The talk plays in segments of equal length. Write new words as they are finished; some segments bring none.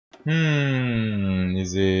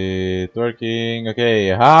Is it working?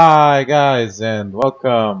 Okay, hi guys, and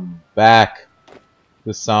welcome back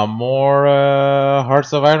to some more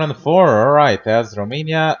Hearts of Iron 4. Alright, as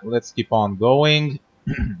Romania, let's keep on going.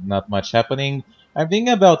 Not much happening. I'm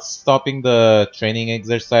thinking about stopping the training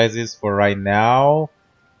exercises for right now.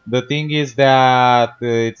 The thing is that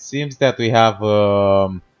it seems that we have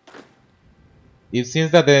it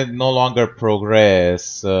seems that they no longer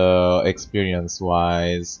progress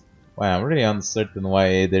experience-wise. Well, I'm really uncertain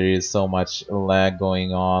why there is so much lag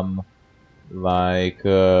going on. Like,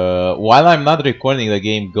 while I'm not recording, the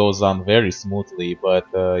game goes on very smoothly, but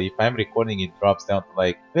if I'm recording, it drops down to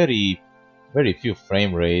like very few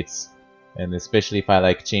frame rates. And especially if I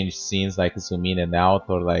like change scenes, like zoom in and out,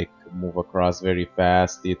 or like move across very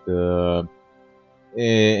fast, it's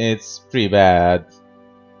pretty bad.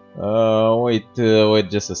 Wait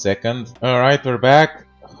just a second. Alright, we're back.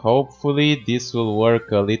 Hopefully this will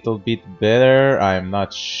work a little bit better. I'm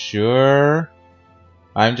not sure.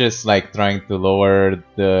 I'm just like trying to lower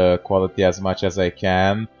the quality as much as I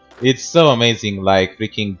can. It's so amazing, like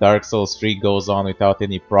freaking Dark Souls 3 goes on without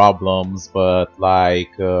any problems, but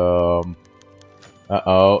like, uh-oh,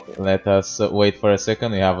 let us wait for a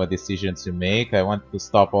second, we have a decision to make. I want to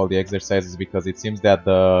stop all the exercises because it seems that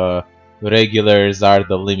the regulars are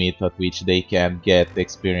the limit at which they can get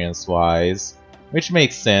experience-wise. Which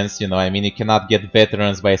makes sense, you know, I mean, you cannot get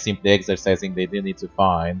veterans by simply exercising, they do need to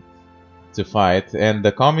fight. And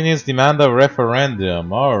the communists demand a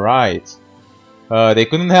referendum, alright. They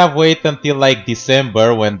couldn't have wait until like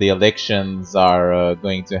December when the elections are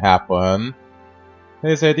going to happen.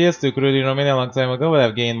 These ideas took root in Romania a long time ago, but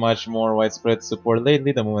have gained much more widespread support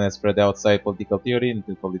lately. The movement has spread outside political theory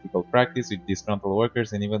into political practice, with disgruntled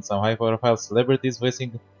workers and even some high-profile celebrities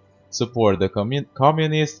voicing support. The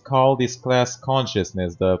communists call this class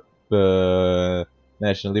consciousness. The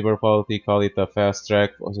National Liberal Party call it a fast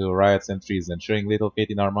track to riots and treason, showing little faith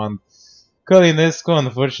in Armand Călinescu,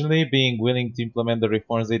 unfortunately, being willing to implement the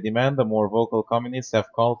reforms they demand. The more vocal communists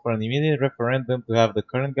have called for an immediate referendum to have the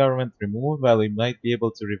current government removed. While we might be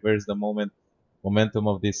able to reverse the momentum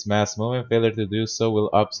of this mass movement, failure to do so will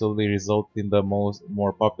absolutely result in the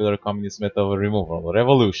more popular communist method of removal,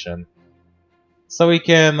 revolution. So we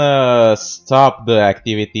can stop the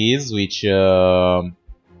activities which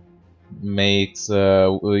makes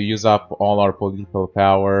use up all our political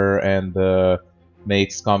power and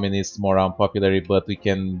makes communists more unpopular, but we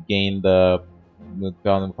can gain the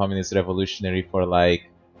communist revolutionary for like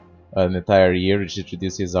an entire year, which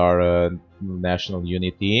introduces our national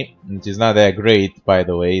unity, which is not that great, by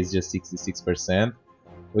the way. It's just 66%.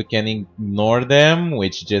 We can ignore them,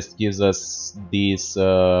 which just gives us this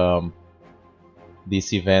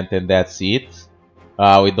event, and that's it.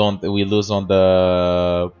 We lose on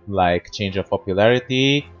the like change of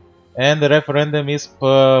popularity, and the referendum is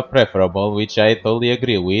preferable, which I totally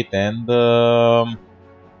agree with. And the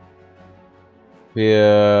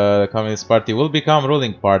Communist Party will become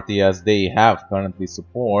ruling party as they have currently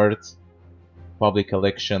support. Public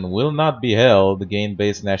election will not be held. Gain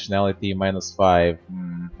base nationality -5.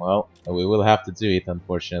 Well, we will have to do it,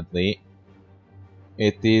 unfortunately.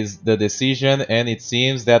 It is the decision, and it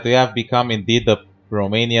seems that we have become indeed the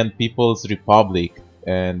Romanian People's Republic,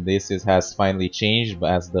 and has finally changed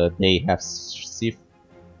as the day has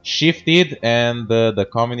shifted, and the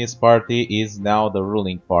Communist Party is now the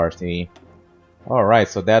ruling party. Alright,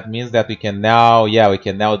 so that means that we can now, we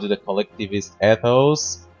can now do the collectivist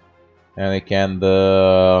ethos, and we can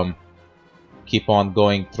keep on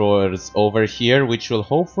going towards over here, which will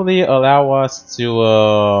hopefully allow us to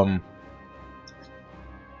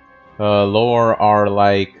lower our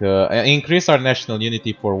increase our national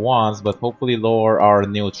unity for once, but hopefully lower our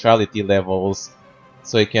neutrality levels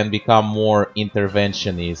so it can become more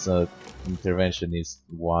interventionist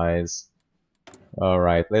wise.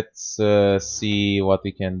 Alright, let's see what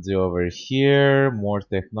we can do over here. More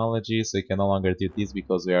technology, so we can no longer do this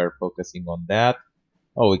because we are focusing on that.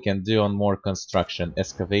 Oh, we can do on more construction.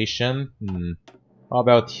 Excavation. How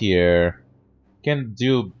about here? Can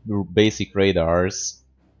do basic radars.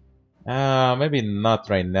 Maybe not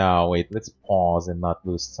right now. Wait, let's pause and not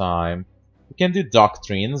lose time. We can do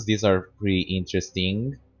doctrines. These are pretty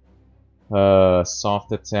interesting.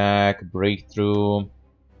 Soft attack, breakthrough.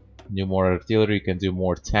 Do more artillery. We can do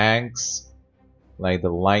more tanks. Like the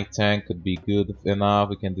light tank could be good enough.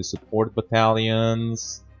 We can do support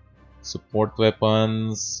battalions, support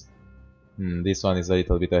weapons. This one is a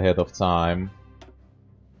little bit ahead of time.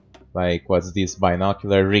 Like, what's this?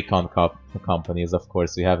 Binocular recon companies. Of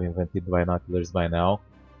course, we have invented binoculars by now.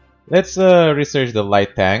 Let's research the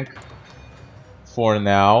light tank for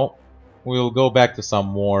now. We'll go back to some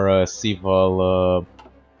more civil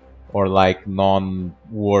or like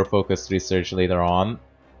non-war focused research later on.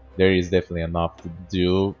 There is definitely enough to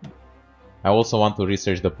do. I also want to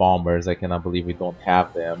research the bombers. I cannot believe we don't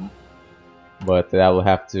have them. But I will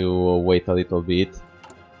have to wait a little bit.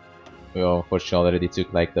 We unfortunately already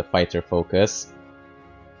took like the fighter focus,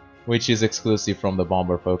 which is exclusive from the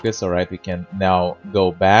bomber focus. Alright, we can now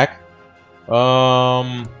go back.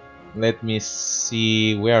 Let me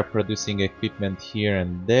see. We are producing equipment here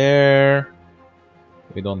and there.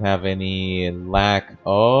 We don't have any lack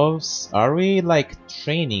of... Are we like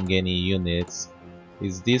training any units?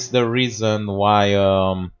 Is this the reason why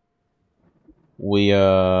it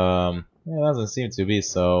doesn't seem to be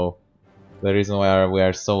so. The reason why we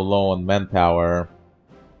are so low on manpower.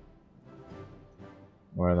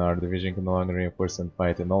 When our division can no longer reinforce and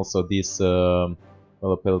fight, and also these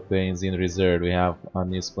developed planes in reserve. We have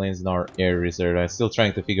unused planes in our air reserve. I'm still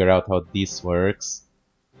trying to figure out how this works.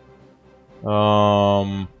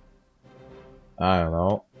 I don't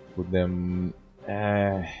know. Put them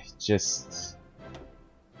just.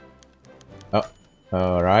 Oh,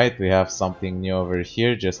 alright. We have something new over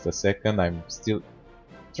here. Just a second. I'm still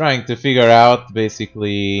trying to figure out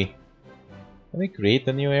basically. Can we create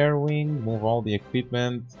a new air wing? Move all the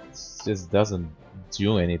equipment? It just doesn't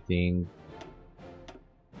do anything.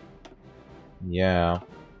 Yeah.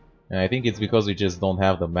 And I think it's because we just don't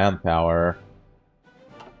have the manpower.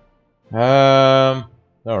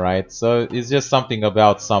 Alright, so it's just something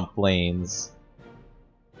about some planes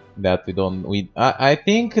that we don't... I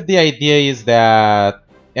think the idea is that...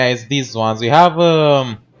 Yeah, it's these ones. We have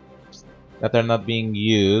that are not being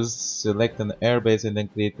used. Select an airbase and then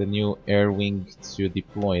create a new air wing to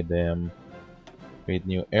deploy them. Create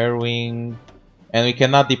new air wing. And we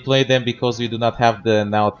cannot deploy them because we do not have the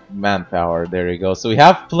manpower. There we go. So we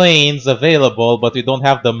have planes available, but we don't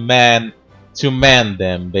have the man to man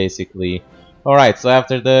them, basically. Alright, so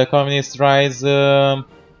after the communist rise, the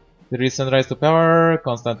recent rise to power,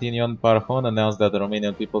 Constantinian Parhon announced that the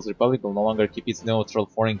Romanian People's Republic will no longer keep its neutral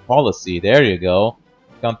foreign policy. There you go.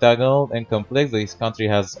 Contangled and complex, this country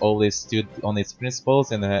has always stood on its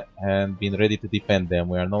principles and been ready to defend them.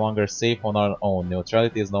 We are no longer safe on our own.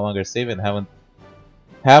 Neutrality is no longer safe and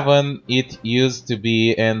haven't it used to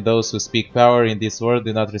be, and those who speak power in this world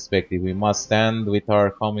do not respect it. We must stand with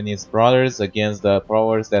our communist brothers against the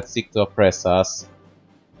powers that seek to oppress us.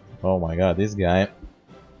 Oh my god, this guy.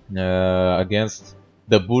 Against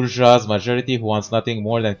the bourgeois majority who wants nothing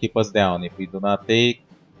more than keep us down. If we do not take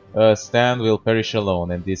a stand, we'll perish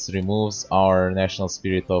alone, and this removes our national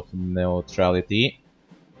spirit of neutrality.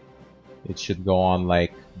 It should go on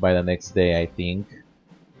like by the next day, I think.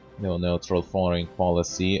 No neutral foreign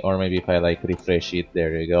policy, or maybe if I like refresh it,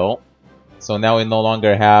 there you go. So now we no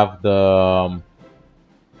longer have the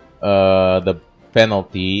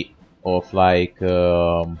penalty of like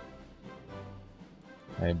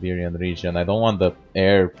Iberian region. I don't want the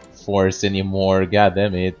air force anymore. God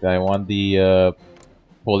damn it! I want the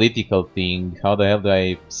political thing. How the hell do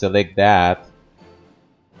I select that?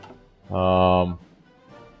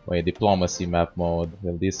 Wait, diplomacy map mode.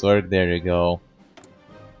 Will this work? There you go.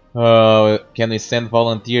 Can we send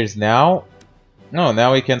volunteers now? No,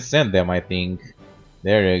 now we can send them, I think.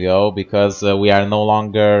 There you go, because we are no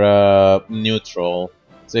longer neutral.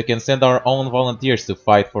 So we can send our own volunteers to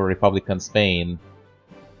fight for Republican Spain.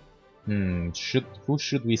 Who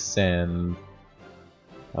should we send?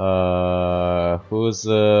 These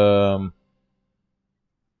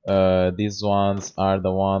ones are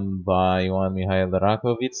the one by Ivan Mikhail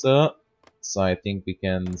Rakovica. So I think we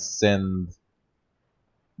can send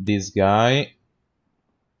this guy.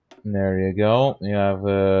 There you go. You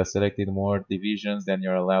have selected more divisions than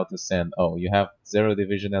you're allowed to send. Oh, you have 0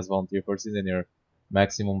 division as volunteer forces and your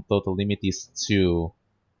maximum total limit is 2.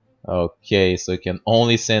 Okay, so you can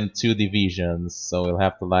only send 2 divisions. So we'll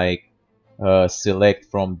have to like select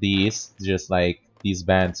from these, just like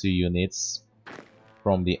disband 2 units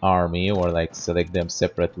from the army, or like select them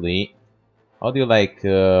separately. How do you like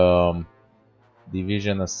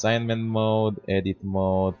division assignment mode, edit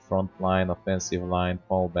mode, front line, offensive line,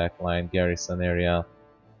 fallback line, garrison area?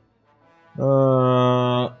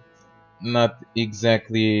 Not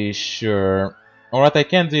exactly sure. Or what I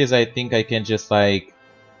can do is I think I can just like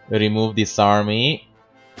remove this army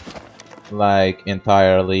like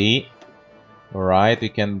entirely. Alright, we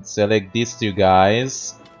can select these 2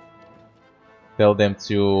 guys, tell them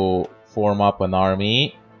to form up an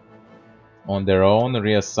army on their own,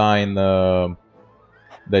 reassign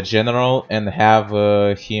the general, and have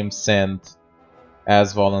him sent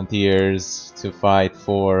as volunteers to fight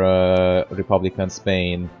for Republican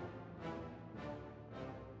Spain.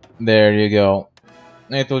 There you go.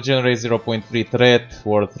 It will generate 0.3 threat.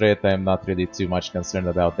 World threat, I'm not really too much concerned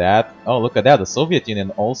about that. Oh, look at that. The Soviet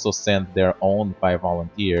Union also sent their own 5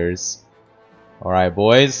 volunteers. Alright,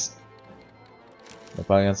 boys. The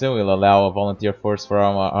Council will allow a volunteer force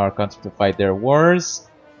from our country to fight their wars.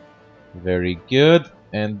 Very good.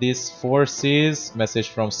 And these forces, message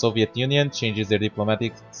from Soviet Union, changes their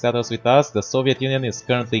diplomatic status with us. The Soviet Union is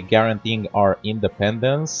currently guaranteeing our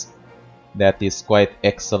independence. That is quite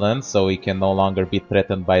excellent, so we can no longer be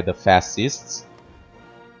threatened by the fascists.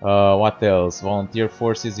 What else? Volunteer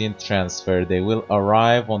forces in transfer. They will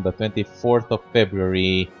arrive on the 24th of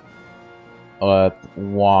February at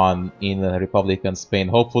 1 in Republican Spain.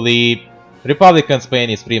 Hopefully, Republican Spain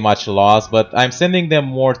is pretty much lost, but I'm sending them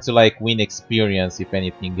more to like win experience if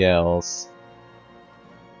anything else.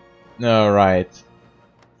 Alright.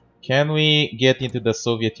 Can we get into the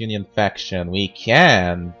Soviet Union faction? We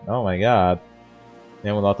can! Oh my god.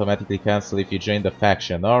 Then we'll automatically cancel if you join the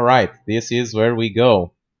faction. Alright, this is where we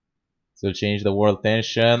go. So change the world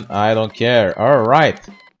tension, I don't care. Alright.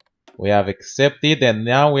 We have accepted and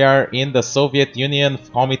now we are in the Soviet Union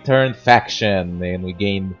commitern faction. And we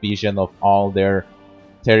gain vision of all their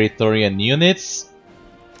territory and units.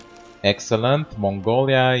 Excellent.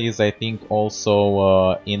 Mongolia is, I think,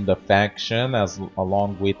 also in the faction,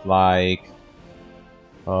 along with like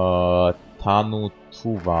Tanu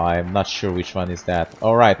Tuva. I'm not sure which one is that.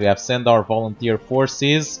 Alright, we have sent our volunteer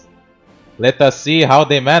forces. Let us see how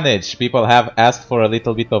they manage. People have asked for a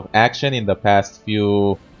little bit of action in the past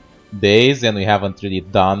few days and we haven't really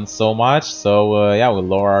done so much. So yeah, we'll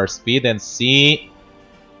lower our speed and see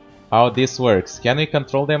how this works. Can we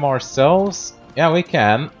control them ourselves? Yeah, we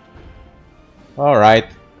can. Alright.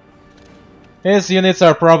 His units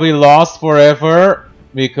are probably lost forever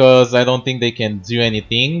because I don't think they can do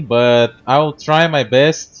anything, but I will try my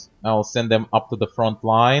best. I'll send them up to the front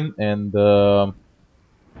line and I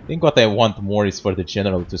think what I want more is for the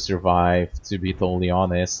general to survive, to be totally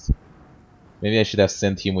honest. Maybe I should have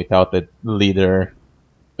sent him without a leader.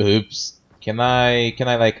 Oops. Can I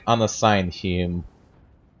like unassign him?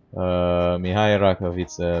 Mihai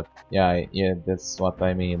Rakovica. Yeah, that's what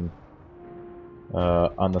I mean.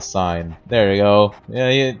 Unassigned. There you go.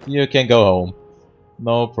 Yeah, you can go home.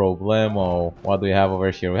 No problemo. What do we have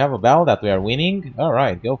over here? We have a battle that we are winning.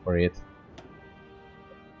 Alright, go for it.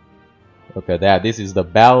 Look at that. This is the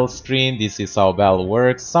battle screen. This is how battle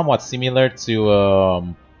works. Somewhat similar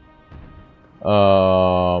to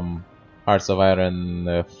Hearts of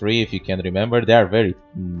Iron 3, if you can remember. There are very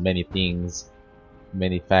many things,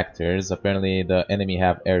 many factors. Apparently the enemy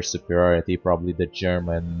have air superiority. Probably the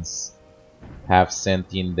Germans have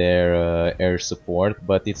sent in their air support,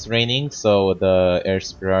 but it's raining, so the air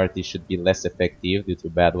superiority should be less effective due to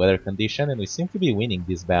bad weather condition, and we seem to be winning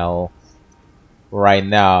this battle right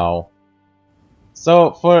now.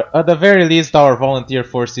 So for at the very least our volunteer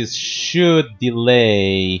forces should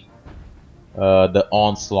delay the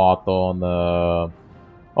onslaught on oh,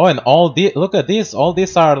 and all the look at this, all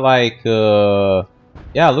these are like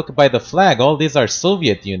yeah, look by the flag, all these are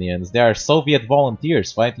Soviet Unions. They are Soviet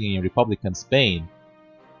volunteers fighting in Republican Spain.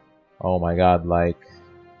 Oh my god, like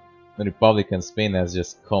the Republican Spain has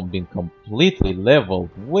just been completely leveled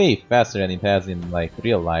way faster than it has in like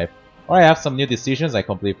real life. Alright, I have some new decisions, I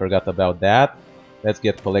completely forgot about that. Let's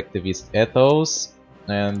get collectivist ethos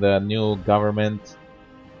and a new government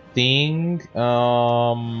thing.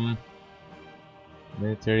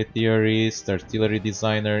 Military theorist, artillery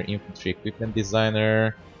designer, infantry equipment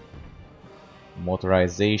designer,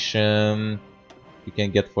 motorization. You can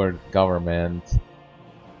get for government.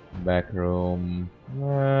 Backroom.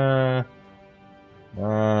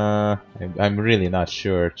 I'm really not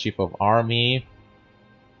sure. Chief of army.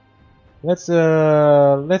 Let's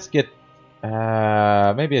get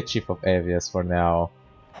maybe a chief of avias for now.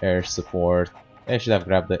 Air support. I should have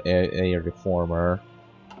grabbed the air reformer.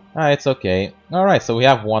 It's okay. Alright, so we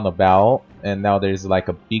have won a battle, and now there's like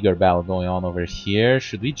a bigger battle going on over here.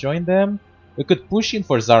 Should we join them? We could push in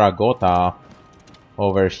for Zaragoza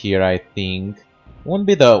over here, I think. Wouldn't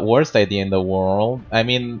be the worst idea in the world. I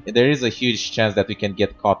mean, there is a huge chance that we can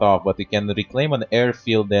get caught off, but we can reclaim an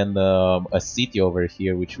airfield and a city over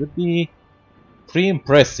here, which would be pretty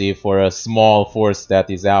impressive for a small force that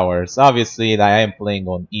is ours. Obviously, I am playing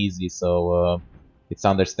on easy, so it's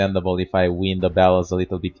understandable if I win the battles a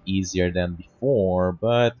little bit easier than before,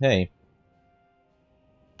 but hey.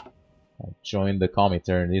 I joined the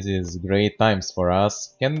commitern. This is great times for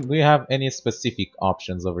us. Can we have any specific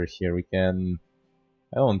options over here? We can...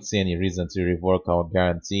 I don't see any reason to revoke our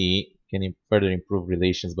guarantee. Can further improve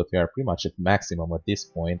relations, but we are pretty much at maximum at this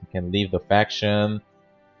point. We can leave the faction.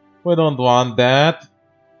 We don't want that.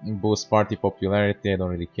 Boost party popularity, I don't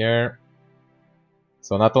really care.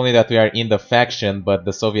 So not only that we are in the faction, but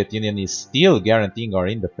the Soviet Union is still guaranteeing our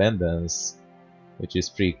independence, which is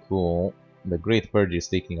pretty cool. The Great Purge is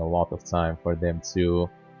taking a lot of time for them to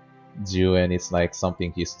do, and it's like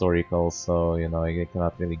something historical, so you know, you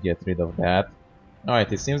cannot really get rid of that.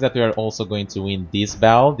 Alright, it seems that we are also going to win this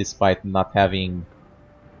battle, despite not having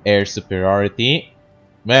air superiority.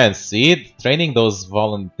 Man, see, training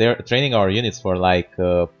our units for like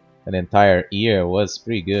an entire year was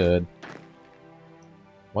pretty good.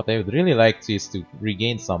 What I would really like to is to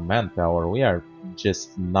regain some manpower. We are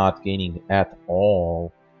just not gaining at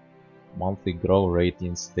all. Monthly growth rate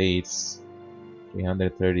in states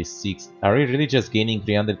 336. Are we really just gaining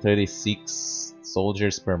 336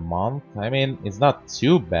 soldiers per month? I mean, it's not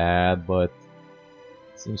too bad, but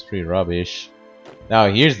it seems pretty rubbish. Now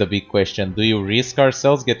here's the big question. Do you risk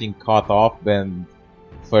ourselves getting caught off and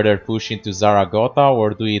further push into Zaragoza,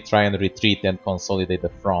 or do we try and retreat and consolidate the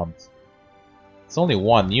front? It's only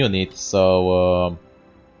one unit, so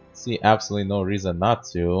see absolutely no reason not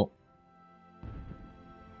to.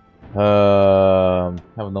 Have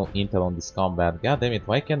no intel on this combat. God damn it,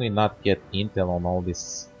 why can we not get intel on all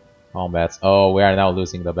these combats? Oh, we are now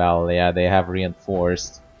losing the battle. Yeah, they have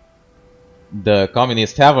reinforced. The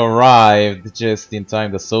communists have arrived just in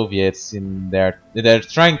time. The Soviets they're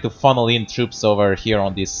trying to funnel in troops over here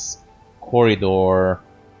on this corridor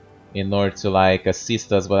in order to like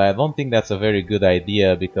assist us, but I don't think that's a very good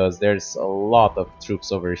idea because there's a lot of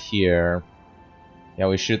troops over here. Yeah,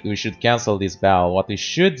 we should cancel this battle. What we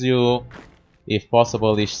should do, if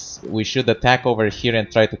possible, is we should attack over here and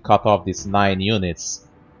try to cut off these 9 units.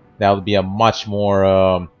 That would be a much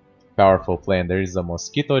more powerful plan. There is a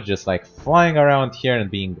mosquito just like flying around here and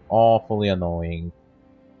being awfully annoying.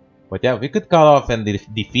 But yeah, we could cut off and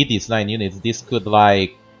defeat these 9 units. This could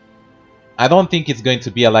like... I don't think it's going to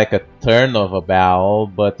be like a turn of a battle,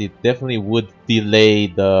 but it definitely would delay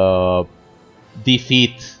the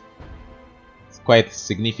defeat quite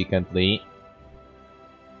significantly.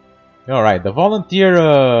 Alright, the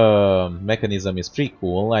volunteer mechanism is pretty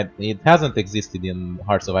cool. It hasn't existed in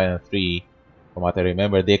Hearts of Iron 3, from what I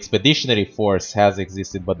remember. The expeditionary force has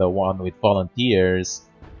existed, but the one with volunteers,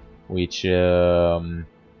 which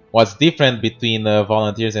what's different between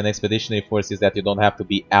volunteers and expeditionary force is that you don't have to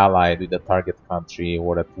be allied with the target country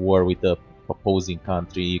or at war with the opposing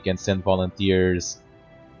country. You can send volunteers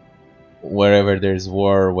wherever there's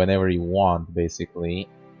war, whenever you want, basically.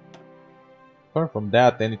 Apart from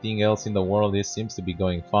that, anything else in the world seems to be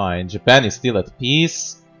going fine. Japan is still at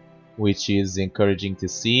peace, which is encouraging to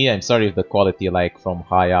see. I'm sorry if the quality like from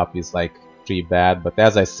high up is like pretty bad, but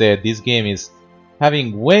as I said, this game is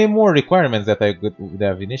having way more requirements that I would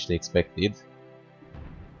have initially expected.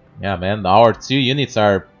 Yeah, man, our 2 units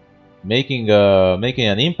are making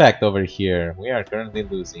an impact over here. We are currently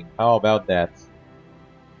losing. How about that?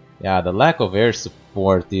 Yeah, the lack of air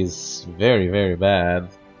support is very, very bad.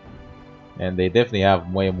 And they definitely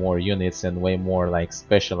have way more units and way more like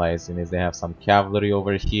specialized units. They have some cavalry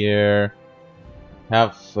over here.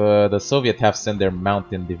 The Soviet have sent their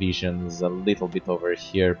mountain divisions a little bit over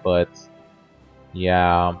here, but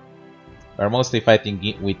yeah, we're mostly fighting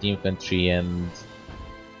with infantry, and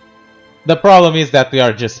the problem is that we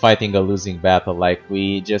are just fighting a losing battle. Like,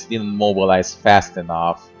 we just didn't mobilize fast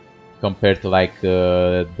enough compared to like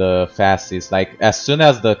the fascists. Like, as soon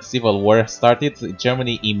as the civil war started,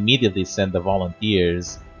 Germany immediately sent the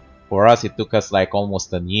volunteers. For us, it took us like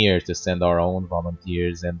almost a year to send our own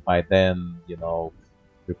volunteers, and by then, you know,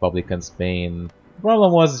 Republican Spain. The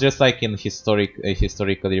problem was just like in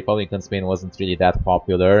historically, Republican Spain wasn't really that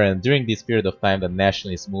popular, and during this period of time, the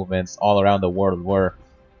nationalist movements all around the world were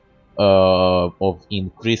of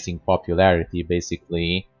increasing popularity,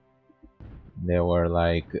 basically. They were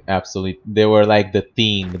like they were like the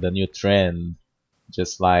thing, the new trend.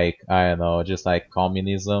 Just like, I don't know, just like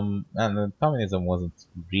communism. And communism wasn't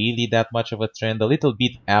really that much of a trend. A little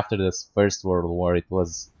bit after the First World War it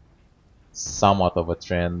was somewhat of a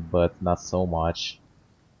trend, but not so much.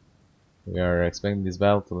 We are expecting this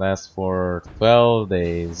battle to last for 12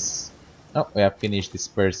 days. Oh, we have finished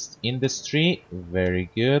dispersed industry. Very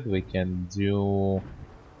good. We can do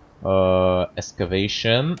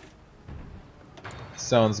excavation.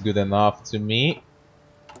 Sounds good enough to me.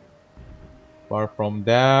 Apart from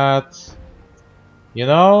that, you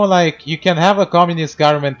know, like, you can have a communist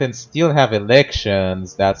government and still have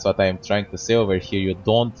elections. That's what I'm trying to say over here. You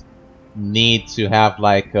don't need to have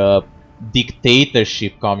like a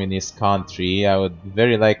dictatorship communist country. I would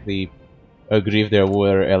very likely agree if there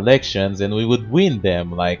were elections and we would win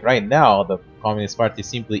them. Like, right now, the Communist Party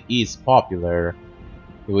simply is popular.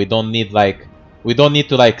 We don't need like We don't need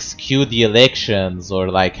to like skew the elections or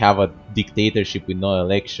like have a dictatorship with no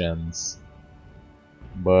elections.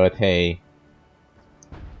 But hey,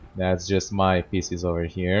 that's just my pieces over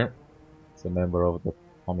here. It's a member of the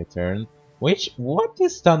commitern. What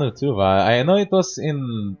is Tanutuva? I know it was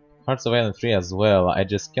in Hearts of Iron 3 as well. I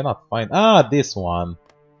just cannot find. Ah, this one.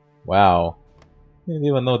 Wow. I didn't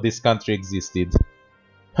even know this country existed.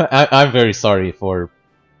 I'm very sorry for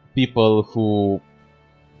people who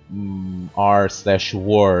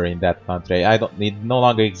r/war in that country. It no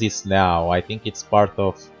longer exists now. I think it's part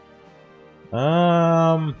of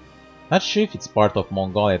not sure if it's part of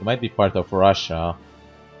Mongolia. It might be part of Russia.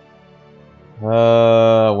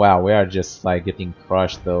 Wow, we are just like getting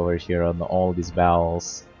crushed over here on all these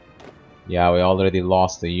battles. Yeah, we already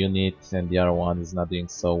lost a unit and the other one is not doing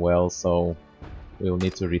so well, so we'll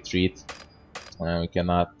need to retreat. We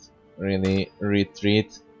cannot really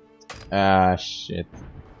retreat. Ah, shit.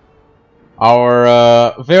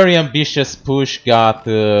 Our very ambitious push got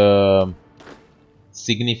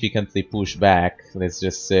significantly pushed back. Let's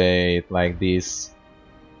just say it like this.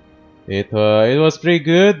 It was pretty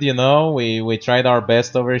good, you know. We tried our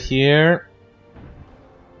best over here,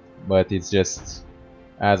 but it's just,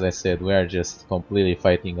 as I said, we are just completely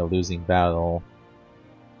fighting a losing battle.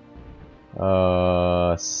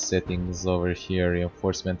 Settings over here,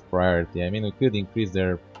 reinforcement priority. I mean, we could increase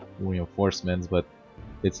their reinforcements, but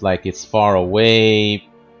it's like it's far away.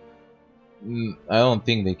 I don't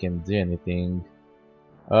think they can do anything.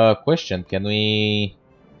 Question, can we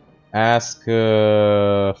ask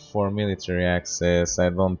for military access? I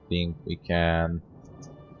don't think we can.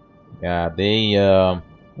 Yeah, they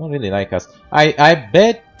don't really like us.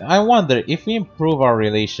 I wonder if we improve our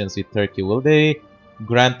relations with Turkey, will they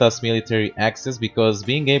grant us military access? Because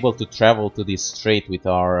being able to travel to this strait with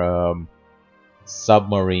our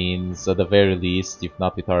submarines at the very least, if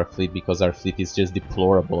not with our fleet, because our fleet is just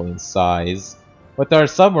deplorable in size. With our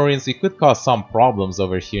submarines, we could cause some problems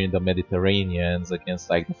over here in the Mediterranean against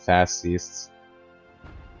like the fascists.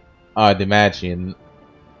 I'd imagine.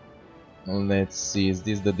 Let's see, is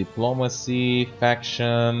this the diplomacy,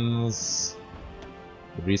 factions,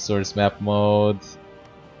 resource map mode?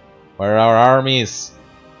 Where are our armies?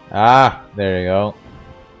 Ah, there you go.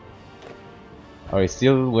 Oh,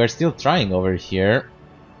 we're still trying over here.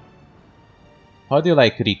 How do you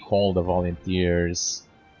like recall the volunteers?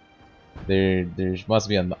 There must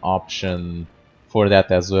be an option for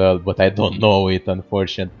that as well, but I don't know it,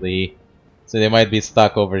 unfortunately. So they might be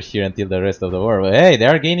stuck over here until the rest of the war. But hey, they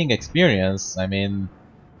are gaining experience. I mean,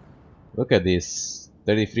 look at this,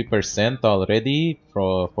 33% already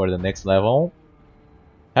for the next level.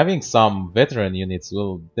 Having some veteran units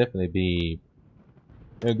will definitely be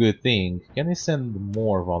a good thing. Can we send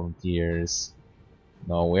more volunteers?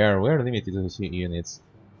 No, we're limited to 2 units.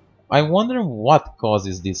 I wonder what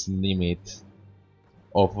causes this limit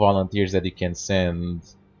of volunteers that you can send.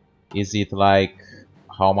 Is it like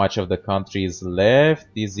how much of the country is left?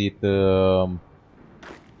 Is it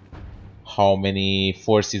how many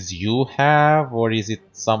forces you have? Or is it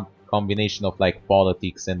some combination of like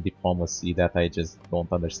politics and diplomacy that I just don't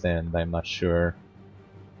understand? I'm not sure.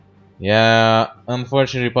 Yeah,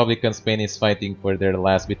 unfortunately Republican Spain is fighting for their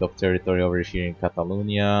last bit of territory over here in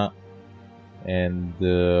Catalonia. And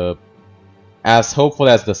as hopeful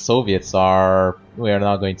as the Soviets are, we are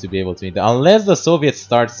not going to be able to, unless the Soviets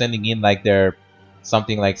start sending in like their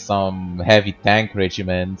something like some heavy tank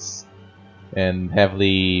regiments and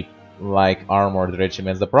heavily like armored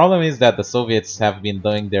regiments. The problem is that the Soviets have been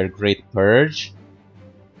doing their Great Purge,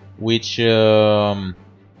 which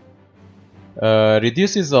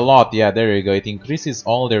reduces a lot. Yeah, there you go. It increases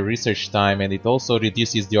all their research time, and it also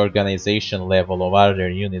reduces the organization level of other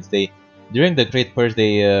units. During the Great Purge,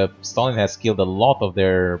 Stalin has killed a lot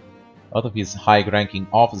of his high-ranking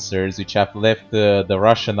officers, which have left the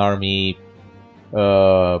Russian army,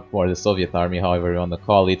 or the Soviet army, however you want to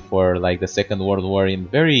call it, for like the Second World War in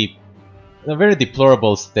a very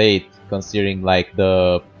deplorable state, considering like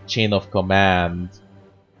the chain of command,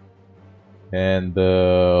 and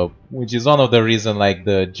which is one of the reasons like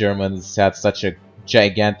the Germans had such a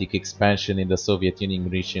gigantic expansion in the Soviet Union,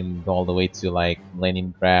 reaching all the way to like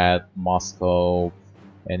Leningrad, Moscow,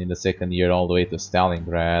 and in the second year all the way to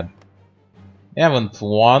Stalingrad. They haven't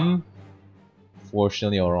won,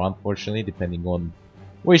 fortunately or unfortunately, depending on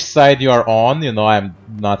which side you are on. You know, I'm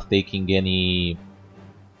not taking any,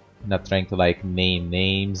 not trying to like name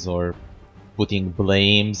names or putting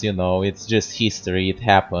blames. You know, it's just history. It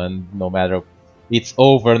happened. It's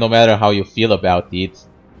over no matter how you feel about it.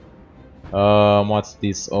 What's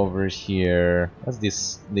this over here? What's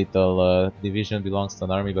this little division belongs to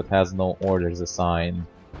an army but has no orders assigned?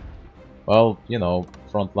 Well, you know,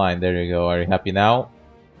 front line, there you go. Are you happy now?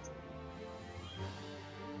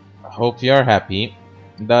 I hope you are happy.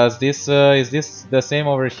 Does this, is this the same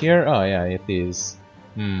over here? Oh yeah, it is.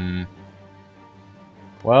 Hmm.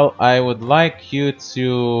 Well, I would like you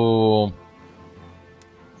to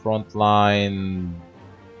frontline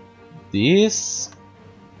this.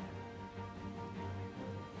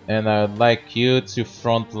 And I would like you to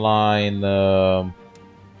frontline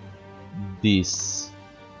this.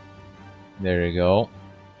 There you go.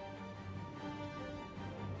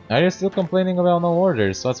 Are you still complaining about no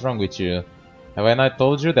orders? What's wrong with you? Have I not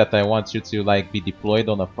told you that I want you to like be deployed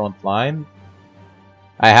on the front line?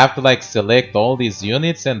 I have to like select all these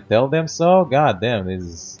units and tell them so? God damn, this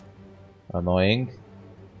is annoying.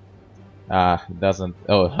 Ah, it doesn't.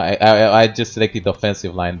 Oh, I just selected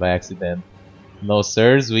offensive line by accident. No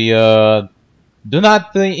sirs, we do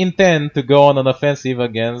not intend to go on an offensive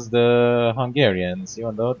against the Hungarians,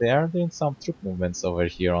 even though they are doing some troop movements over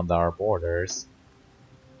here on our borders.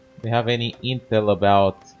 Do you have any intel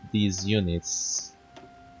about these units?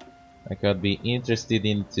 I could be interested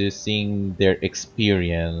into seeing their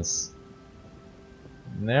experience.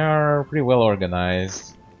 They are pretty well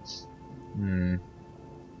organized.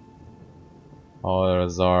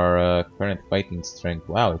 How's our current fighting strength?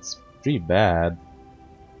 Wow, it's pretty bad.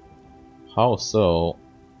 How so?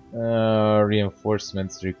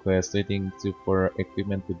 Reinforcements request, waiting for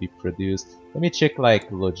equipment to be produced. Let me check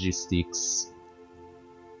like logistics.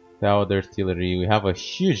 Powder artillery. We have a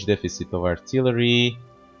huge deficit of artillery,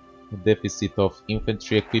 a deficit of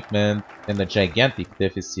infantry equipment, and a gigantic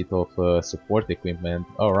deficit of support equipment.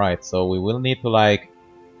 Alright, so we will need to like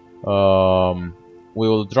we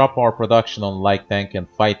will drop our production on light tank and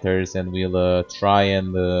fighters, and we'll try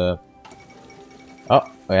and oh,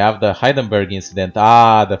 we have the Hindenburg incident.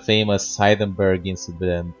 Ah, the famous Hindenburg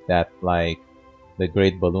incident, that like the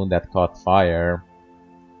great balloon that caught fire.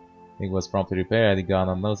 It was promptly repaired. The gun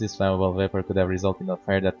on this flammable vapor could have resulted in a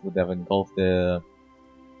fire that would have engulfed the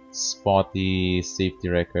spotty safety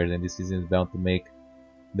record, and this is bound to make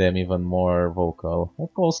them even more vocal. A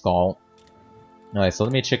close call. Alright, so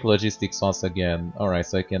let me check logistics once again. Alright,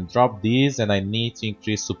 so I can drop these, and I need to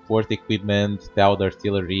increase support equipment, stout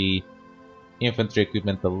artillery, infantry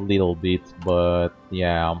equipment a little bit, but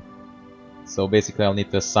yeah. So basically I'll need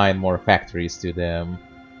to assign more factories to them.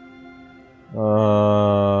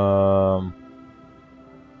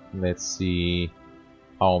 Let's see,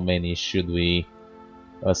 how many should we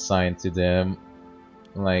assign to them?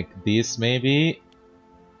 Like this maybe?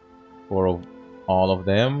 For all of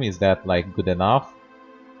them, is that like good enough?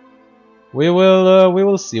 We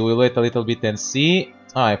will see. We'll wait a little bit and see.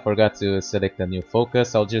 Ah, I forgot to select a new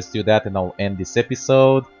focus. I'll just do that and I'll end this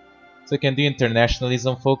episode. So we can do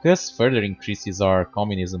internationalism focus, further increases our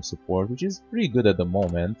communism support, which is pretty good at the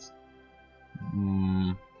moment.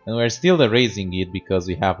 And we're still raising it because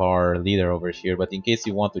we have our leader over here, but in case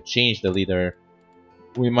you want to change the leader,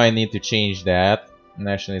 we might need to change that.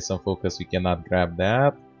 Nationalism focus, we cannot grab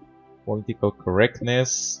that. Political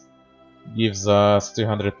correctness gives us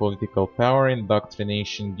 200 political power.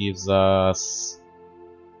 Indoctrination gives us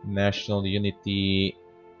national unity,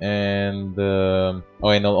 and oh,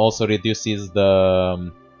 and it also reduces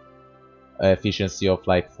the efficiency of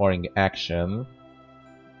like foreign action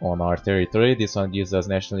on our territory. This one gives us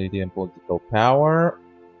national unity and political power.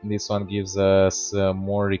 This one gives us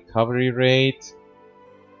more recovery rate,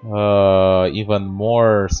 even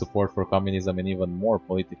more support for communism, and even more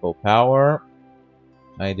political power.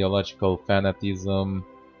 Ideological fanatism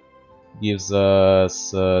gives us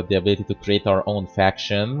the ability to create our own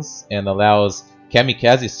factions and allows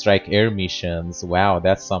kamikaze strike air missions. Wow,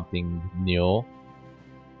 that's something new.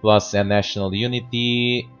 Plus a national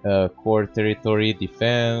unity, core territory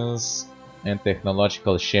defense, and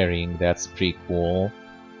technological sharing. That's pretty cool.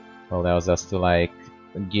 Allows us to like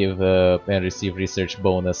give and receive research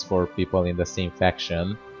bonus for people in the same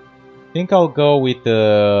faction. I think I'll go with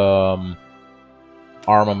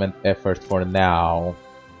armament effort for now.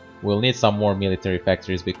 We'll need some more military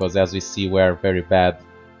factories because, as we see, we are very bad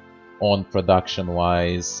on production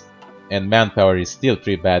wise, and manpower is still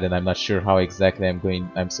pretty bad, and I'm not sure how exactly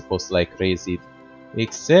I'm supposed to like raise it,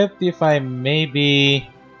 except if I maybe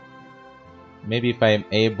if I'm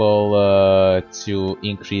able to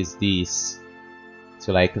increase these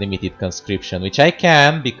to like limited conscription, which I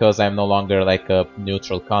can because I'm no longer like a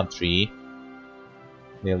neutral country.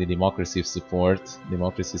 Daily democracy support.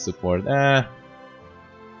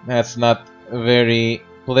 That's not very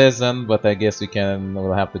pleasant, but I guess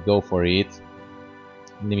we'll have to go for it.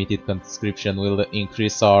 Limited conscription will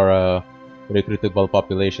increase our recruitable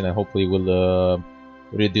population and hopefully will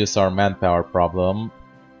reduce our manpower problem.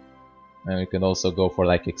 And we can also go for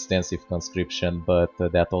like extensive conscription, but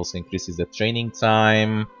that also increases the training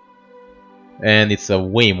time. And it's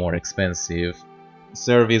way more expensive.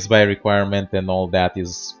 Service by requirement and all that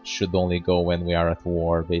should only go when we are at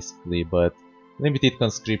war, basically, but limited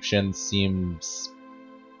conscription seems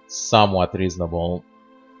somewhat reasonable.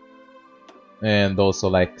 And also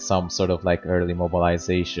like some sort of like early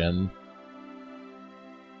mobilization.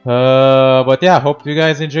 But yeah, hope you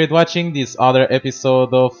guys enjoyed watching this other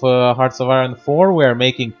episode of Hearts of Iron 4. We are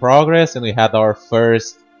making progress and we had our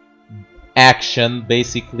first action,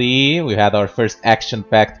 basically. We had our first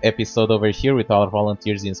action-packed episode over here with our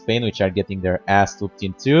volunteers in Spain, which are getting their ass whooped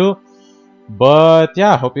in too. But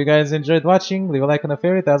yeah, hope you guys enjoyed watching. Leave a like and a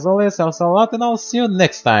favorite as always. Helps a lot, and I'll see you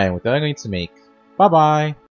next time with what I'm going to make. Bye bye!